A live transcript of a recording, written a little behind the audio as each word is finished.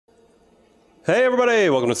Hey everybody,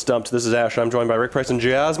 welcome to Stumpt. This is Ash. I'm joined by Rick Price and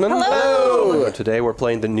Jasmine. Hello! Today we're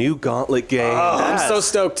playing the new Gauntlet game. Oh, I'm so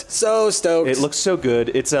stoked. So stoked. It looks so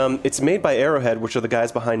good. It's made by Arrowhead, which are the guys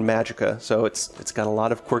behind Magicka. So it's got a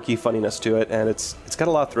lot of quirky funniness to it, and it's got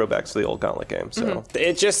a lot of throwbacks to the old Gauntlet game. So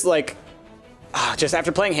it just like just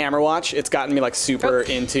after playing Hammerwatch, it's gotten me like super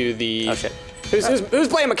into the. Oh shit. Who's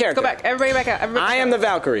playing my character? Go back. Everybody back out. I am the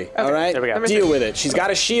Valkyrie. Okay. All right. There we go. Deal with it. She's got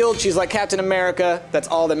a shield. She's like Captain America. That's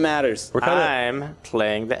all that matters. we're kind of I'm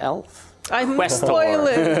playing the elf. I'm Questor.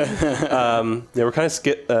 spoiling. we're kind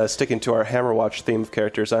of sticking to our Hammerwatch theme of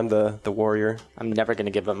characters. I'm the warrior. I'm never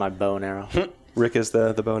gonna give up my bow and arrow. Rick is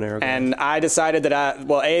the bow and arrow guy. And I decided that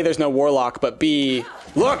A, there's no warlock, but B,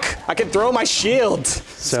 look, I can throw my shield.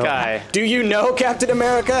 So, Sky. Do you know Captain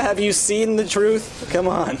America? Have you seen the truth? Come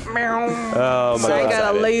on. oh my I god.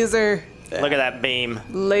 got a laser. Look at that beam.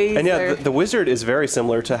 Laser. And yeah, the wizard is very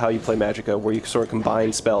similar to how you play Magicka, where you sort of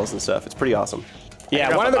combine spells and stuff. It's pretty awesome.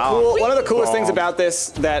 Yeah, one of the coolest things about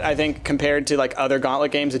this that I think compared to like other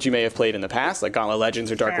Gauntlet games that you may have played in the past, like Gauntlet Legends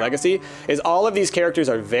or Dark Legacy, is all of these characters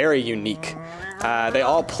are very unique. They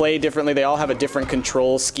all play differently. They all have a different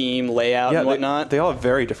control scheme, layout, and whatnot. They all have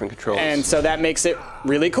very different controls. And so that makes it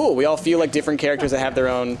really cool. We all feel like different characters that have their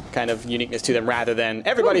own kind of uniqueness to them, rather than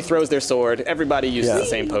everybody throws their sword, everybody uses the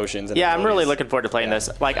same potions. And Yeah, I'm really looking forward to playing this.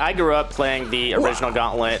 Like, I grew up playing the original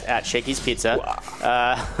Gauntlet at Shakey's Pizza.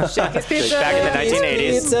 Shakey's Pizza. Back in the 1980s.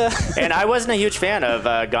 Pizza. And I wasn't a huge fan of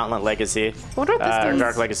Gauntlet Legacy. Wonder what this or does.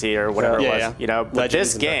 Dark Legacy or whatever it was. Yeah. You know, but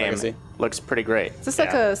Legends this and Dark game Legacy. looks pretty great. Is this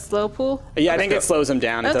like a slow pool? Yeah, I think it slows them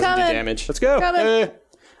down. It I'm doesn't do coming. damage. Let's go. Coming.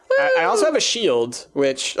 I also have a shield,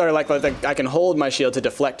 which, or like I can hold my shield to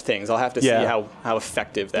deflect things. I'll have to see how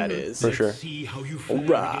effective that is. For sure.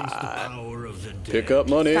 Pick up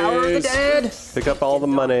money. Power of the dead. Pick up all the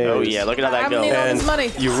money. Oh yeah, look at how that I need all goes. this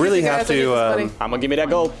money. You really have Guys, I need this to. money. I'm gonna give me that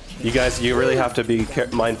gold. You really have to be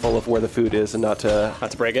mindful of where the food is and not to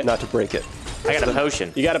break it? Not to break it. I got a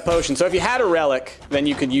potion. You got a potion. So if you had a relic, then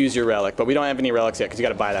you could use your relic. But we don't have any relics yet because you got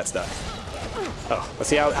to buy that stuff. Oh, let's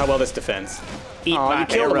see how well this defends. Eat Oh, my you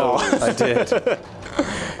killed them all. I did.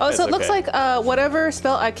 Oh, so it looks okay. like whatever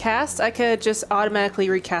spell I cast, I could just automatically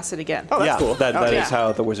recast it again. Oh, that's yeah, cool. that yeah. is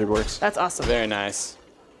how the wizard works. That's awesome. Very nice.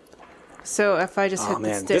 So if I just Oh hit the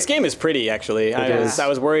man, stick. this game is pretty actually. I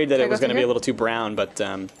was worried that Can I it was go going to through be a here? little too brown, but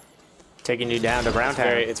Taking you down to Brown Town.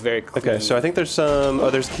 it's very clean. Okay, so I think there's some.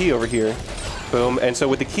 Oh, there's a key over here. Boom. And so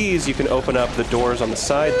with the keys, you can open up the doors on the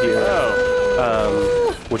side here.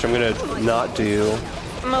 Oh. Which I'm gonna not do.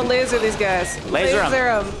 I'm gonna laser these guys. Laser 'em. Laser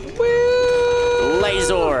 'em. Woo!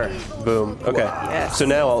 Laser. Boom. Okay. Yes. So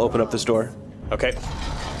now I'll open up this door. Okay.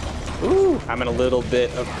 Ooh, I'm in a little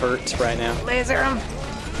bit of hurt right now. Laser 'em.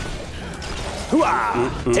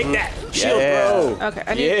 Hooah! Take that! Shield Yeah. throw! Okay,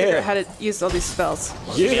 I need to figure out how to use all these spells.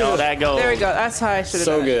 Give me all that gold. There we go. That's how I should have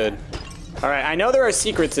So done it. good. All right, I know there are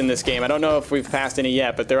secrets in this game. I don't know if we've passed any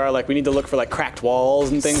yet, but there are like we need to look for like cracked walls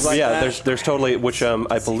and things like Yeah, that. there's totally which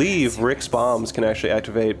I believe Rick's bombs can actually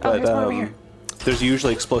activate, but here's one over here. there's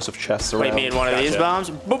usually explosive chests around. Wait, me in one of these Gotcha. bombs?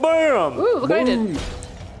 Ba-bam! Ooh, look what I did.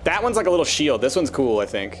 That one's like a little shield. This one's cool, I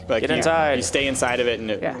think. Like Get inside. You stay inside of it and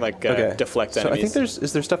it Yeah. like Okay. deflects So enemies. I think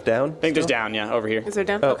is there stuff down? I think there's down, yeah, over here. Is there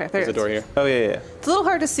down? Oh, Okay, there There's a it door is. here. Oh yeah. It's a little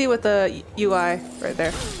hard to see with the UI right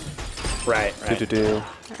there. Right, right. Do.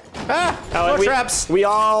 Ah! Oh, More and traps! We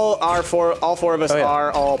all are all four of us Oh, yeah.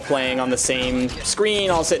 are all playing on the same screen,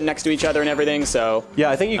 all sitting next to each other and everything. So Yeah,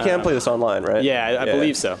 I think you can play this online, right? yeah, I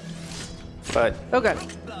believe so. But Oh god.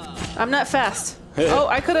 I'm not fast. Oh,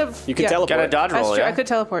 I could have. You can teleport. got a dodge That's roll, true. yeah? I could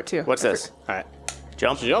teleport too. What's this? All right,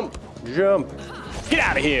 Jump? jump, Jump. get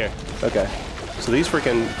out of here. Okay. So these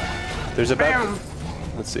freaking. There's about. Bam.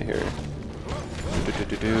 Let's see here.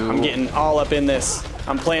 I'm getting all up in this.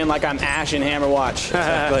 I'm playing like I'm Ash in Hammerwatch.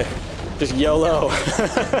 Exactly. Just YOLO.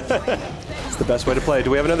 It's the best way to play.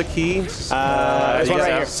 Do we have another key? There's one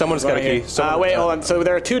right here. Someone's There's got one a right key. here. Wait, hold on. So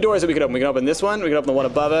there are two doors that we could open. We can open this one. We can open the one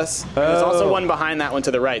above us. And there's also one behind that one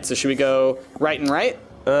to the right. So should we go right and right?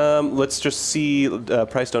 Let's just see.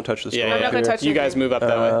 Price, don't touch this door. Yeah, I'm not gonna touch You guys move up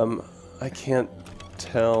that way. I can't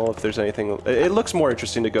tell if there's anything. It looks more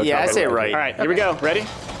interesting to go. Yeah, I top say and right. All right, here we go. Ready?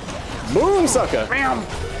 Boom, sucker. Bam.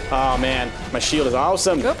 Oh man, my shield is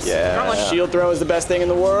awesome. Oops. Yeah. Wrong one. Shield throw is the best thing in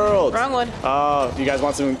the world. Wrong one. Oh, you guys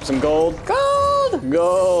want some gold? Gold.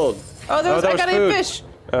 Gold. Oh, there was, that I was got food. a fish.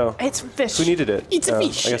 Oh, It's fish. who needed it? It's a Oh,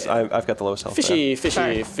 fish. I guess I've got the lowest health. Fishy, fishy,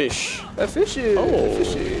 Sorry. fish. A fishy. Oh.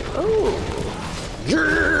 Fishy. Oh.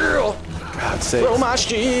 Girl, God's sake. throw my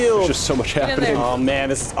shield. There's just so much in there. happening. Oh man,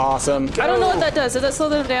 this is awesome. I don't know what that does. Does that slow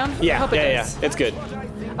them down? I Yeah, hope it yeah, does. yeah. It's good.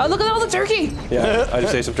 Oh, look at all the turkey. Yeah, I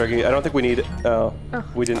just ate some turkey. I don't think we need. Oh,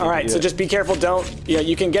 we didn't. All right, so just be careful. Don't. Yeah,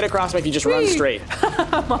 you can get across them if you just run Whee! straight.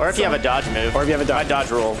 Or if you have a dodge move. Or if you have a dodge. My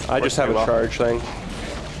dodge roll. I just have a works pretty charge thing.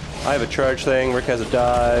 I have a charge thing. Rick has a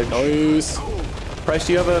dodge. Nice. Price,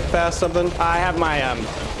 do you have a fast something? I have my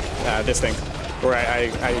this thing, where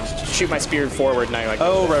I shoot my spear forward and I like.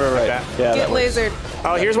 Oh, right. like that. Yeah. Get that works. lasered.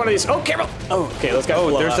 Oh, here's one of these. Oh, careful. Oh, okay, those guys Oh,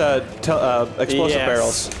 blow there's up. explosive Yes.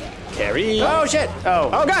 barrels. Carry. well. Oh shit! Oh,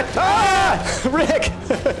 Oh God! Ah! Rick,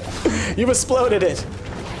 you've exploded it.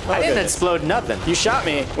 Oh, I didn't goodness. explode nothing. You shot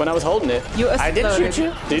me when I was holding it. You I didn't exploded. shoot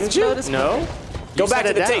you. Didn't you? Explode. No. Go You back to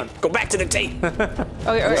set the it tape. down. Go back to the tape. Okay, all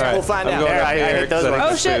All right. right, We'll find I'm out. going There, up I here hate those 'cause I ones.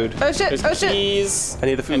 need Oh shit! food. Oh shit! There's Oh shit! cheese I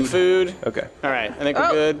need the food. and food. Okay. All right, I think we're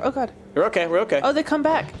Oh, good. oh god. We're okay. We're okay. Oh, they come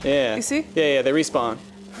back. Yeah. You see? Yeah, they respawn.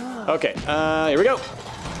 Okay, here we go.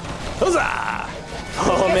 Huzzah!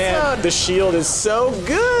 Oh Get man, slowed. the shield is so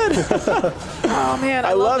good. Oh man,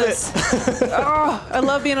 I love this. Oh, I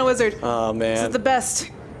love being a wizard. Oh This is man. the best.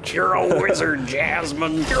 You're a wizard,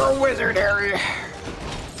 Jasmine. You're a wizard, Harry.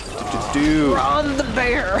 Dude. On the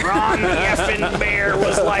bear. Ron the effing bear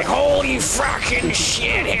was like, holy fucking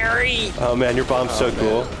shit, Harry. Oh man, your bomb's so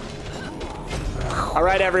cool. All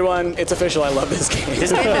right, everyone, it's official. I love this game.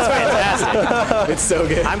 This game is fantastic. It's so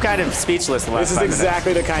good. I'm kind of speechless. The last This is 5 minutes.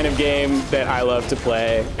 exactly the kind of game that I love to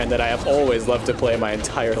play and that I have always loved to play my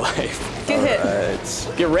entire life. Get hit.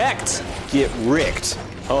 Right. Get wrecked. Get ricked.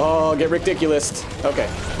 Oh, get ridiculous. Okay.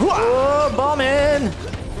 Oh, bombing!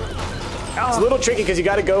 It's a little tricky because you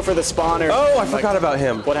got to go for the spawner. Oh, I forgot about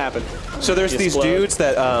him. What happened? So there's You these explode. dudes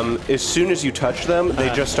that as soon as you touch them, they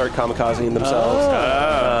just start kamikazing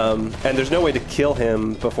themselves. And there's no way to kill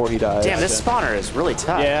him before he dies. Damn, this spawner is really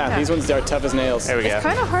tough. Yeah, these ones are tough as nails. There we go. It's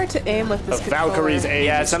kind of hard to aim with this Valkyrie's controller. aim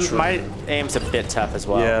Yeah, is my aim's a bit tough as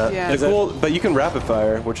well. Yeah. Yeah. The Is it- cool, but you can rapid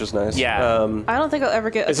fire, which is nice. Yeah. I don't think I'll ever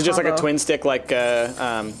get. Is it just like a combo. twin stick, like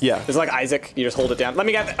Yeah. It's like Isaac. You just hold it down. Let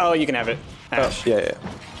me get. Oh, you can have it. Oh, Ash. yeah.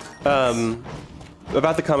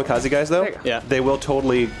 About the kamikaze guys, though, There you go. Yeah. they will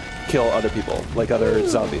totally kill other people, like other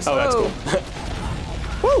zombies. Oh, that's Whoa.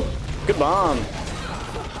 cool. Woo! Good bomb.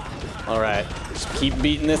 All right, just keep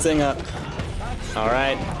beating this thing up. All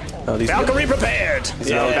right, Oh, these Valkyrie prepared.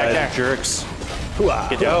 yellow Yeah. guys are jerks.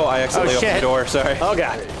 Hooah. Oh, I accidentally Oh, opened the shit. door. Sorry. Oh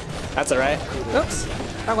god, that's all right. Oops.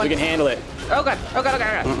 I You went. can handle it. Oh god. Oh god. Oh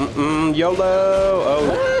god. Oh god. YOLO.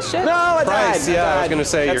 Oh, Ah, shit. No, I Price, died. yeah, I was died. gonna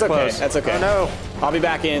say, that's you're okay. close. That's okay. Oh no. I'll be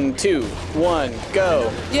back in 2, 1,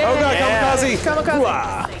 go. Yeah. oh god, Yeah. kamikaze.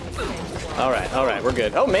 Kamikaze. Hooah. All right, we're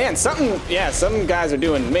good. Oh man, some guys are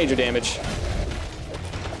doing major damage.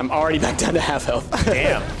 I'm already back down to half health.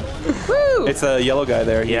 Damn. Woo. It's the yellow guy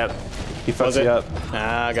there. Yep. He fucks Was it? you up.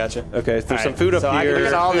 Ah, gotcha. Okay, there's some Alright, food up so I can here. Look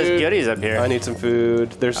at all this Food. goodies up here. I need some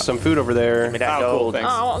food. There's some food over there. Give me that Oh, cool, gold. thanks.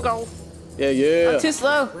 Oh, I won't go. Yeah. Too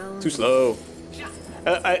slow. Too slow.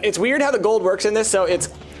 It's weird how the gold works in this. So it's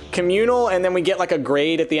communal, and then we get like a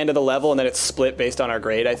grade at the end of the level, and then it's split based on our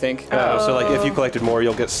grade, I think. Oh, so like if you collected more,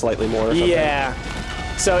 you'll get slightly more. Or something. Yeah.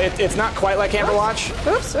 So it's not quite like Hammerwatch,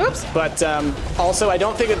 Oops. Oops. but also I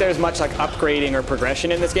don't think that there's much like upgrading or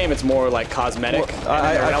progression in this game. It's more like cosmetic.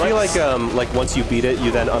 I feel like once you beat it,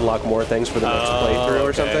 you then unlock more things for the next playthrough or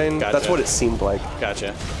okay. something. Gotcha. That's what it seemed like.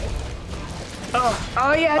 Gotcha.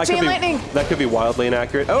 Oh yeah. I could Chain be- lightning. That could be wildly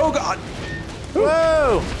inaccurate. Oh god!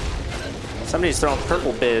 Whoa! Somebody's throwing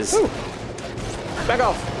purple biz. Back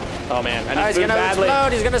off. Oh man, I need He's food gonna badly.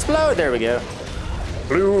 explode. He's gonna explode. There we go.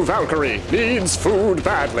 Blue Valkyrie needs food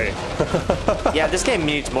badly. Yeah, this game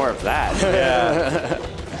needs more of that. Yeah.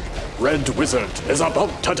 Red Wizard is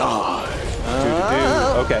about to die.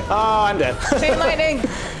 Okay. Oh, I'm dead. Chain lightning.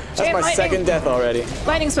 That's Chain my lightning. second death already.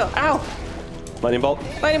 Lightning spell. Ow. Lightning bolt.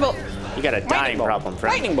 Lightning bolt. You got a dying bolt. problem,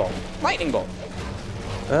 friend. Lightning bolt. Lightning bolt.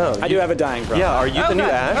 Oh. I do have a dying problem. Yeah. Are you Oh, the new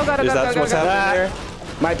God. Ash? Oh, God, oh, Is God, that oh, God, what's oh, God. happening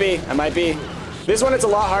there? Might be. I might be. This one, it's a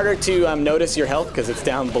lot harder to notice your health because it's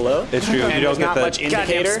down below. It's true. And You there's don't get not the much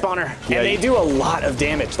indicator. spawner. Yeah, And they you- do a lot of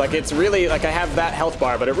damage. Like it's really like I have that health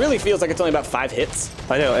bar, but it really feels like it's only about 5 hits.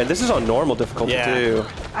 I know, and this is on normal difficulty Yeah. too.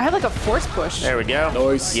 I have like a force push. There we go.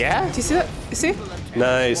 Nice. Yeah? Do you see that? You see?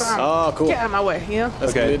 Nice. Oh, cool. Get out of my way. You know.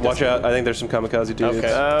 That's Okay, good. watch out. I think there's some kamikaze dudes.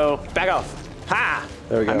 Okay. Oh. Back off. Ha!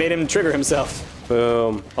 There we go. I made him trigger himself.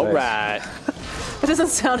 Boom. All Nice. right. It doesn't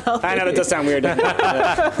sound healthy. I know that does sound weird. doesn't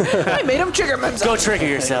it? I made him trigger himself. Go trigger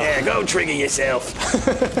yourself. Yeah, go trigger yourself.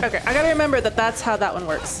 Okay, I gotta remember that that's how that one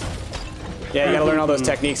works. Yeah, you gotta learn all those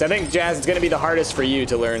techniques. I think, Jazz, it's gonna be the hardest for you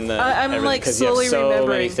to learn the. I'm, everything, like, 'cause you have slowly so many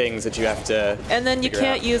remembering. things that you have to. And then you figure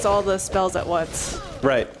can't out. use all the spells at once.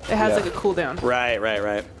 Right. It has Yeah. like a cooldown. Right.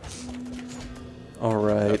 All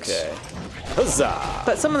right. Okay. Huzzah!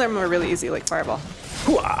 But some of them are really easy, like Fireball.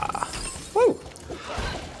 Hooah! Woo!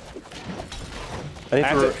 I need I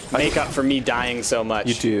have to make up for me dying so much.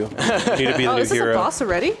 You do. You need to be the Oh, new is this a hero. boss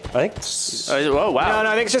already? I think Oh, wow. No,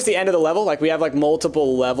 I think it's just the end of the level. Like we have like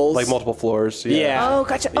multiple levels. like multiple floors. Yeah. Oh,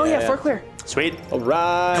 gotcha. Oh, yeah, Yeah. floor clear. Sweet. All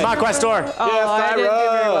right. Come on, Questor. Oh, Yeah, I didn't do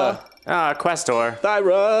very well. Ah, Questor.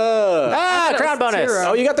 Thyra. Ah, thought it crown was bonus. Tyra.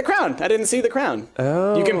 Oh, you got the crown. I didn't see the crown.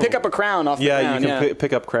 Oh. You can pick up a crown off the Yeah, ground. you can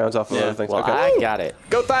pick up crowns off of Yeah. other things. Well, Okay. I got it.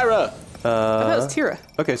 Go Thyra. I thought it was Tira.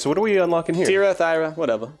 Okay, so what are we unlocking here? Tira, Thyra,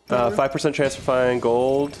 whatever. 5% chance for finding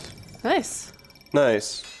gold. Nice.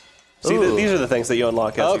 Nice. See, Ooh. these are the things that you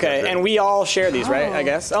unlock. As you Okay, go through. and we all share these, right? I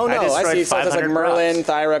guess. Oh no, I destroyed see. So it's like 500 Merlin, props.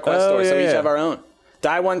 Thyra, Questor. Oh, So we yeah, each yeah. have our own.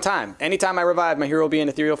 Die one time. Anytime I revive, my hero will be in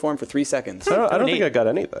ethereal form for 3 seconds. I don't think neat. I got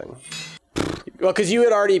anything. Well, because you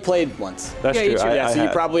had already played once. That's Yeah, you true. too. Yeah, I so you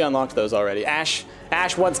had. probably unlocked those already. Ash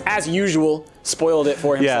once, as usual, spoiled it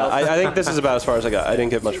for Yeah, himself. I think this is about as far as I got. I didn't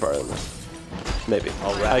get much farther than this. Maybe.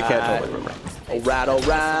 I can't totally remember. All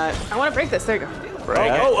right. I want to break this. There you go.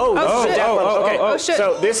 Oh, shit. Death levels. Okay. oh, shit.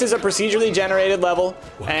 So this is a procedurally generated level,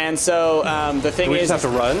 and so the thing Do we is, just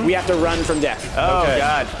have to run? We have to run from death. Oh, Okay.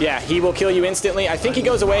 God. Yeah, he will kill you instantly. I think he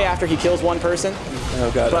goes away after he kills one person,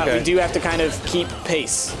 Oh god. but Okay. we do have to kind of keep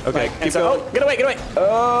pace. Okay, and keep so, going. oh, get away, get away.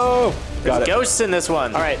 Oh, got it. Ghosts in this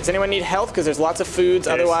one. All right, does anyone need health? Because there's lots of foods.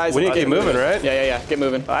 Otherwise, We need to lots keep of moving, food. right? Yeah. Get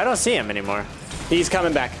moving. I don't see him anymore. He's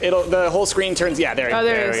coming back. The whole screen turns. Yeah, there he Oh,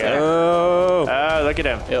 there is. he is. we go. Oh. Oh, look at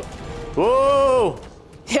him. Yep. Whoa!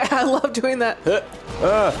 Yeah, I love doing that.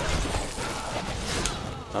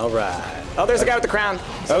 All right. Oh, there's a guy with the crown.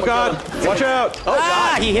 Oh Someone god. kill him. Watch out. Oh,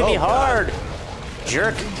 Ah, God. he hit me Oh, God. hard.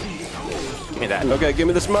 Jerk. Give me that. Okay, give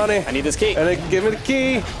me this money. I need this key. And then give me the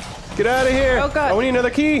key. Get out of here. Oh, God. Oh, we need another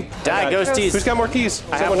key. Die, God. ghosties. Who's got more keys?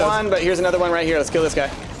 I have Someone does. one, but here's another one right here. Let's kill this guy.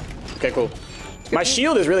 Okay, cool. My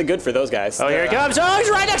shield is really good for those guys. Oh, here he comes. Oh, he's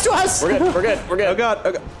right next to us. We're good. We're good. We're good. Oh god.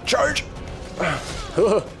 Oh god. Charge.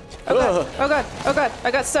 Oh god.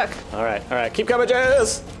 I got stuck. All right. Keep coming,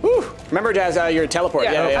 Jazz. Woo. Remember, Jazz, you're a teleport.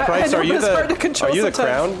 Yeah. Yeah. Price, I are know you it's hard to control are you the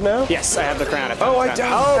sometimes. crown now? Yes, I have the crown. Oh, I died.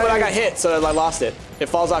 died. Oh, but I got hit, so I lost it. It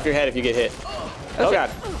falls off your head if you get hit. Oh god.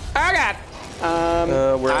 Oh god.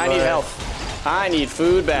 Where I am need help. I need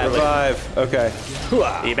food badly. Revive. Okay.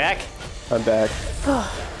 Are you back? I'm back.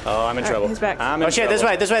 Oh, I'm in trouble. he's back. I'm in Oh, shit. This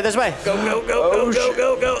trouble. way. This way. This way. Go. Oh, you're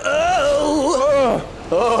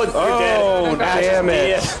dead. Oh, damn it.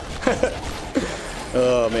 Yeah.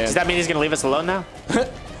 Oh man. Does that mean he's going to leave us alone now?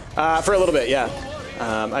 For a little bit, yeah.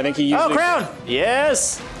 I think he used. Oh, crown.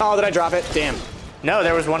 Yes. Oh, did I drop it? Damn. No,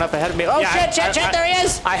 there was one up ahead of me. Oh, Yeah, shit. There he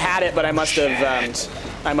is. I had it, but I must have.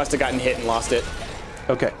 I must have gotten hit and lost it.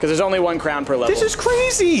 Okay. Because there's only one crown per level. This is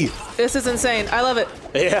crazy. This is insane. I love it.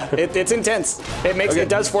 Yeah, it's intense. Okay. It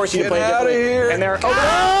does force you to Get play outta differently. here. And there.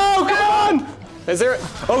 Oh, come on. Is there?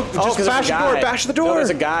 Oh, just 'cause there's bash a the door. guy. Bash the door. No, there's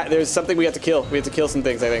a guy. There's something we have to kill. We have to kill some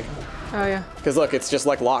things, I think. Oh yeah. Because look, it's just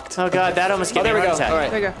like locked. Oh, God. That almost gave Oh, me there a we heart go. attack. All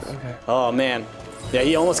right. There you go. Oh man. Yeah,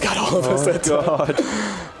 he almost got all of us. Oh that time. god.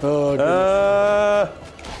 Oh, goodness.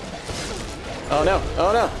 Oh no.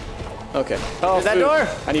 Oh no. Okay. Oh, There's that food. door.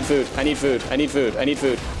 I need food. I need food. I need food. I need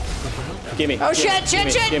food. Gimme. Oh, shit.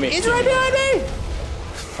 Gimme. He's right behind me.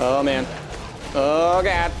 Oh man. Oh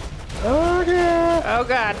god. Oh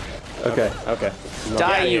god. Okay. Okay.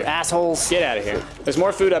 Die, outta you here. assholes. Get out of here. There's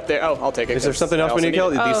more food up there. Oh, I'll take it. Is there something else we need to kill?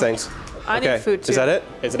 These Oh. things. I Okay. need food too. Is that it?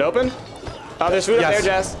 Is it open? Oh, there's food up there,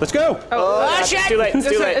 Jazz. Let's go. Oh, God. shit. It's too late. It's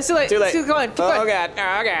too late. It's too late. Too late. Keep going. Keep Oh going. god.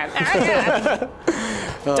 Oh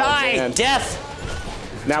god. Die. man. Death.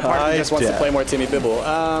 Now part of me Die just wants to dead. play more Timmy Bibble.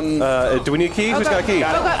 Do we need a key? Who's got a key?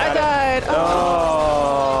 Got Oh it. god, I died.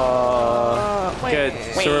 Oh. Wait. Good.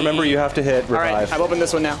 So remember, you have to hit All right, revive. I've opened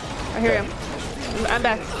this one now. I hear him. I'm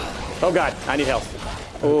back. Oh god, I need help.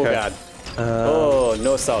 Oh Okay. god. Oh,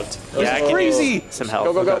 no salt. Yeah, I can crazy. use some help.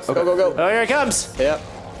 Go, go, go, go, go, go. Oh, here it comes. Yep.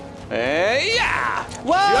 Hey, yeah!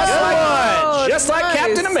 Whoa! Just like nice.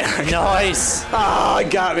 Captain America. Nice. Oh, it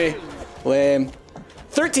got me. Lame.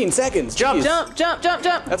 13 seconds. Jump. Jeez. Jump, jump, jump,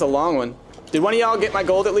 jump. That's a long one. Did one of y'all get my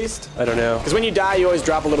gold at least? I don't know. Because when you die, you always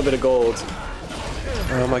drop a little bit of gold.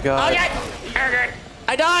 Oh my god.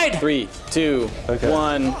 I died. 3, 2, Okay.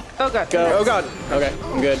 1, Oh god. go. Oh god. Okay,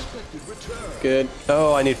 I'm good. Good.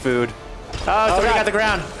 Oh, I need food. Oh, somebody got the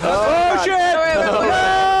ground. Oh shit! Wait.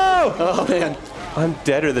 No! Oh man. I'm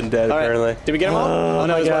deader than dead All right. apparently. Did we get them all? Oh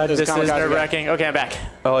no, This is kamikaze guy. nerve-wracking. Okay, I'm back.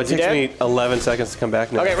 Oh, it he takes dead? me 11 seconds to come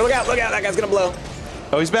back now. Okay, look out, that guy's gonna blow.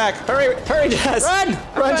 Oh, he's back. Hurry, hurry, Jazz. Run!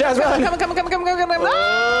 Run, Jazz, run. Come on.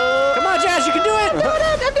 Ah! Come on, Jazz, you can do it.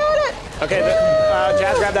 I'm doing it. Okay,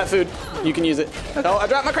 Jazz, grab that food. You can use it. Oh, I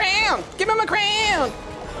dropped my crown. Give me my crown.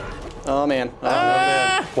 Oh man. Oh,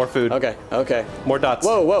 man. More food. Okay, okay. More dots.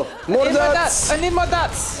 Whoa, whoa. More I need more dots. dots. I need more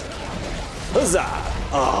dots. Huzzah!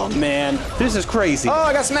 Oh man. This is crazy. Oh,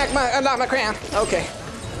 I got smacked knocked my crown. Okay.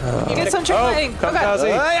 Get some chain lightning. Okay. kamikaze.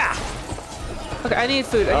 Yeah. Okay, I need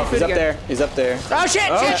food. I need food He's up again. there. He's up there. Oh shit!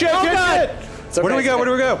 Oh, shit! shit, Oh shit, god! shit. It's okay, Where do we it's go? okay. Where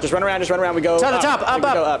do we go? Just run around. Just run around. We go To the up. top, up, We go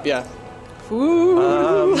up. up. Yeah.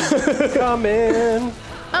 Come in.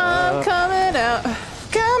 I'm coming out.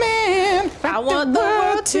 Come in. I want the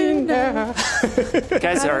world to know. You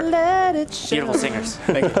guys are Let it show. beautiful singers.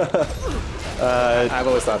 I've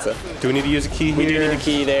always thought so. Do we need to use a key We do here? need a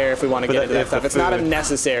key there if we want to For get the- into that if the stuff. It's not food.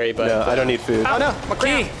 necessary, but. No, I don't need food. Oh no, my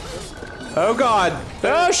crown. Key. Oh God.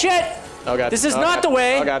 Oh shit! Oh god. This is Oh, not god. the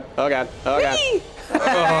way. Oh god. Oh god. Oh god.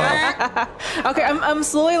 Okay, I'm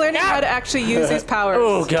slowly learning how to actually use these powers.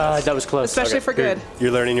 Oh god, that was close. Especially for good.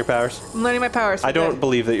 You're learning your powers. I'm learning my powers. For I don't good.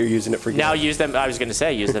 believe that you're using it for good. Now use them. I was gonna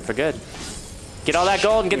say use them for good. Get all that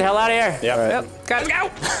gold and get the hell out of here. Yep. All right. Yep, got it.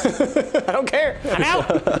 I don't care. I'm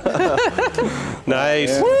out.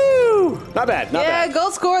 Nice. Woo! Not bad. Not Yeah, bad.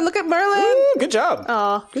 gold score. Look at Merlin. Woo, good job.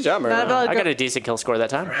 Aw. Good job, Not Merlin. valid I go- got a decent kill score that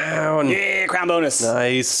time. Down. Yeah, crown bonus.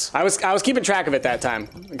 Nice. I was keeping track of it that time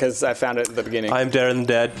because I found it at the beginning. I'm dead and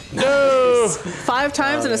dead. No. 5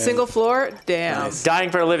 times in a single floor. Damn. Dying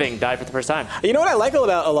for a living. Die for the first time. You know what I like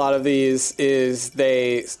about a lot of these is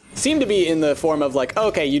they seem to be in the form of like,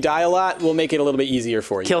 okay, you die a lot, we'll make it a little bit easier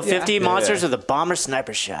for you. Kill 50 Yeah. monsters with a bomber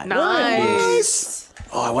sniper shot. Nice.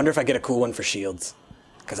 Oh, I wonder if I get a cool one for shields.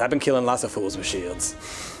 Because I've been killing lots of fools with shields.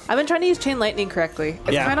 I've been trying to use chain lightning correctly.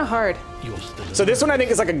 It's Yeah. kind of hard. So this one I think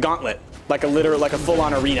is like a gauntlet. Like a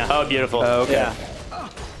full-on arena. Oh, beautiful. Okay. Yeah.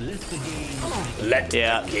 Let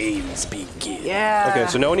Games begin. Yeah. Okay,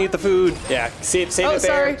 so no one eat the food. Yeah, save Oh, it there.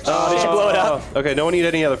 sorry. Oh, did you blow it up? Oh, okay, no one eat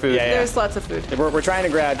any other food. Yeah, yeah. There's lots of food. We're trying to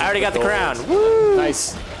grab. I already got the gold. crown. Woo!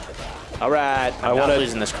 Nice. All right. I not want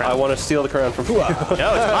losing this crown. I want to steal the crown from you. No,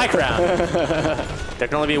 it's my crown. There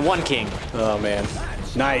can only be one king. Oh man.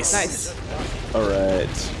 Nice. Nice. All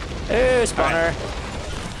right. Ooh, spawner.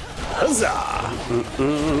 Huzzah!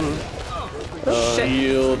 Shit.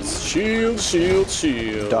 Shields, shields, shields,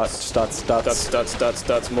 shields. Dots, dots, dots. Dots, dots, dots,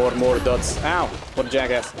 dots, more dots. Ow! What a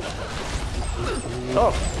jackass.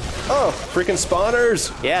 Oh, freaking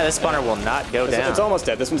spawners. Yeah, this spawner will not go down. It's almost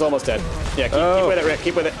dead. This one's almost dead. Yeah, keep Oh. with it, Rick.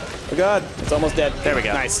 Keep with it. Oh God. It's almost dead. There we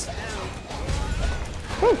go. Nice.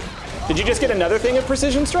 Whew. Did you just get another thing of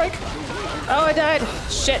precision strike? Oh, I died.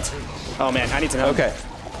 Shit. Oh man, I need some help. Okay.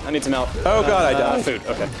 I need some help. Oh God, I died. Food.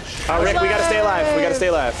 Okay. Oh, Rick, we gotta stay alive. We gotta stay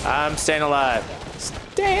alive. I'm staying alive.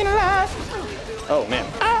 Staying alive. Oh man.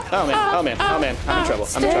 Oh man. Oh man. Oh man. I'm in trouble.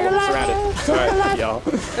 I'm in trouble. I'm surrounded. All right, y'all.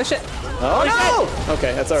 Oh, shit. Oh no!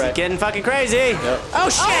 Okay, that's all right. Getting fucking crazy. Oh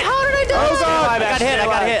shit! How did I die? Oh, God. I got hit. I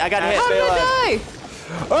got hit. I got hit. How did I die?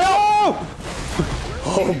 Oh!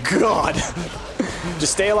 Oh God!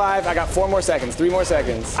 Just stay alive. I got 4 more seconds. 3 more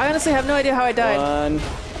seconds. I honestly have no idea how I died. 1.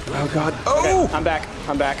 Oh God. Oh! I'm back.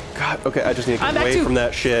 I'm back. God. Okay, I just need to I'm get back away too. from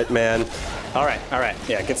that shit, man. All right. All right.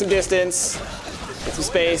 Yeah. Get some distance. Get some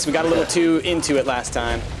space. We got a little too into it last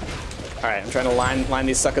time. All right. I'm trying to line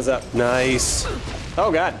these suckers up. Nice.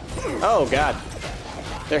 Oh God. Oh God.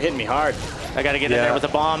 They're hitting me hard. I gotta get in Yeah. there with a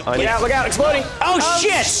bomb. I Look out! Look out! Exploding! Oh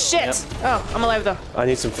shit! Shit. Oh, I'm alive though. I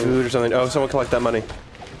need some food or something. Oh, someone collect that money.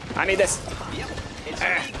 I need this.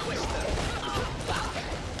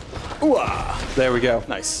 Ooh, ah. There we go.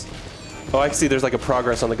 Nice. Oh, I can see there's like a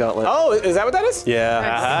progress on the gauntlet. Oh, is that what that is? Yeah.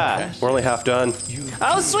 Aha. We're only half done.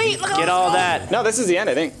 Oh, sweet. Look at Get all that. No, this is the end,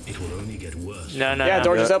 I think. No, no, Yeah, no.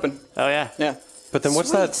 door just Yeah. open. Oh yeah. Yeah. But then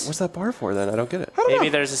what's that bar for then? I don't get it. Maybe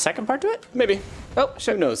there's a second part to it. Maybe. Oh,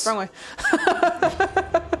 shit. Who knows? Wrong way.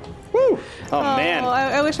 Woo! Oh man.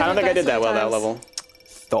 I wish I I don't did think I that did that well that sometimes. level.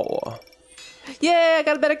 Thor. Yeah, I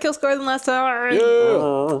got a better kill score than last time.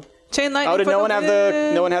 Yeah. Chain lightning. Oh, did for no the one have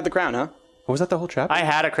win. no one had the crown, huh? Was that the whole chapter? I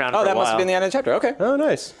had a crown Oh, for that a while. must have been the end of the chapter. Okay. Oh,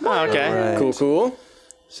 nice. Oh, okay. Right. Cool, cool.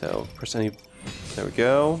 So, press any. There we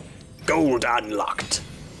go. Gold unlocked.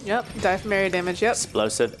 Yep. Die from area damage. Yep.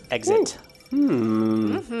 Explosive exit.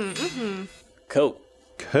 Cool.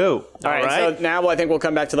 Cool. All right, right. so now I think we'll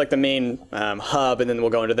come back to like the main hub, and then we'll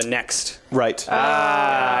go into the next. Right.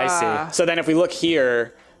 Ah, I see. So then if we look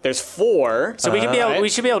here, there's 4. So we can be able. right. We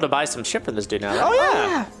should be able to buy some shit from this dude now. Oh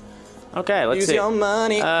yeah. Okay, let's Use see. your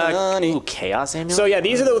money, honey. Ooh, chaos amulet. So yeah,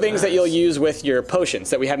 these are the things that you'll use with your potions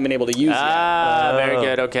that we haven't been able to use Ah, very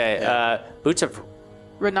good. Okay. Boots of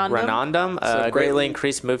Renanda. Renondum. greatly Greatly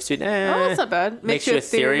increased move speed. Oh, that's not bad. Makes you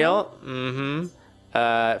ethereal.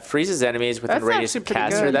 Mm-hmm. Freezes enemies within That's radius of actually pretty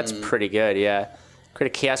caster. good. That's pretty good. Yeah.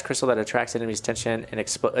 Create a chaos crystal that attracts enemies' attention and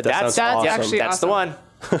explode. sounds That's awesome. actually That's awesome.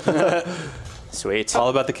 the one. Sweet. All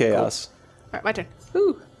about the chaos. All right, my turn.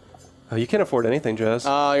 Ooh. Oh, you can't afford anything, Jess.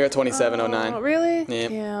 Oh, you're at 2709. Oh, really? Yeah.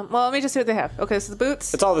 Damn. Well, let me just see what they have. Okay, so the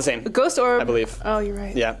boots. It's all the same. The ghost orb. I believe. Oh, you're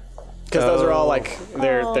right. Yeah. Because those are all like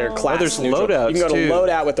they're class. there's neutral. loadouts, You can go to too.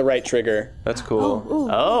 loadout with the right trigger. That's cool.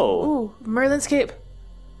 Oh. Ooh, Merlin's cape.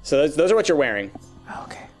 So those are what you're wearing.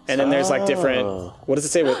 Okay. And then there's like different. What does it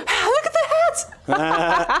say? Look at the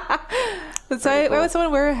hat! Why would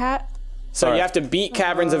someone wear a hat? So you have to beat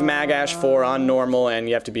Caverns of Magash 4 on normal, and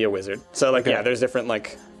you have to be a wizard. So like yeah, there's different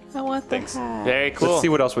like I want the Thanks. hat. Very cool. Let's see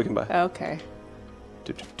what else we can buy. Okay.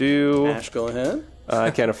 Ash. Go ahead.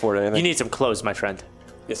 I can't afford anything. You need some clothes, my friend.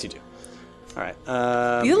 Yes, you do. All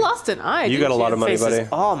right. You lost an eye. You got a lot of money, Face buddy. is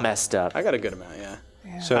all messed up. I got a good amount.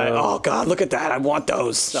 Yeah. So Oh God, look at that! I want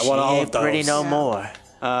those. I want all of Ain't those. pretty no more.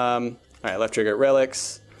 All right, left trigger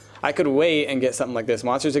relics. I could wait and get something like this.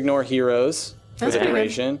 Monsters ignore heroes for That's the pretty good.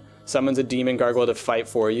 duration. Summons a demon gargoyle to fight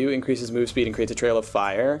for you. Increases move speed and creates a trail of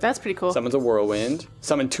fire. That's pretty cool. Summons a whirlwind.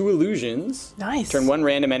 Summon 2 illusions. Nice. Turn 1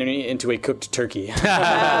 random enemy into a cooked turkey.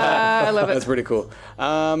 I love it. That's pretty cool.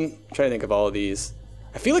 Trying to think of all of these.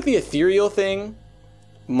 I feel like the ethereal thing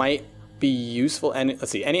might be useful. And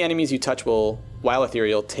let's see, any enemies you touch will, while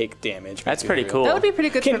ethereal, take damage. That's pretty Ethereal. cool. That would be pretty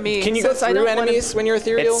good for me. Can you go since I through don't wanna- enemies when you're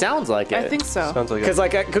ethereal? It sounds like it. I think so. sounds like Because it.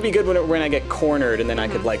 like it could be good when I get cornered and then I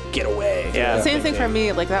could like get away. Yeah. Same thing for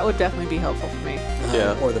me. Like that would definitely be helpful for me.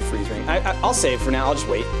 Yeah. Or the freeze ring. I'll save for now. I'll just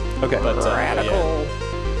wait. Okay. But Radical.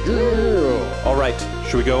 yeah. All right.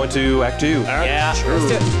 Should we go into Act 2? Yeah. Let's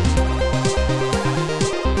do it.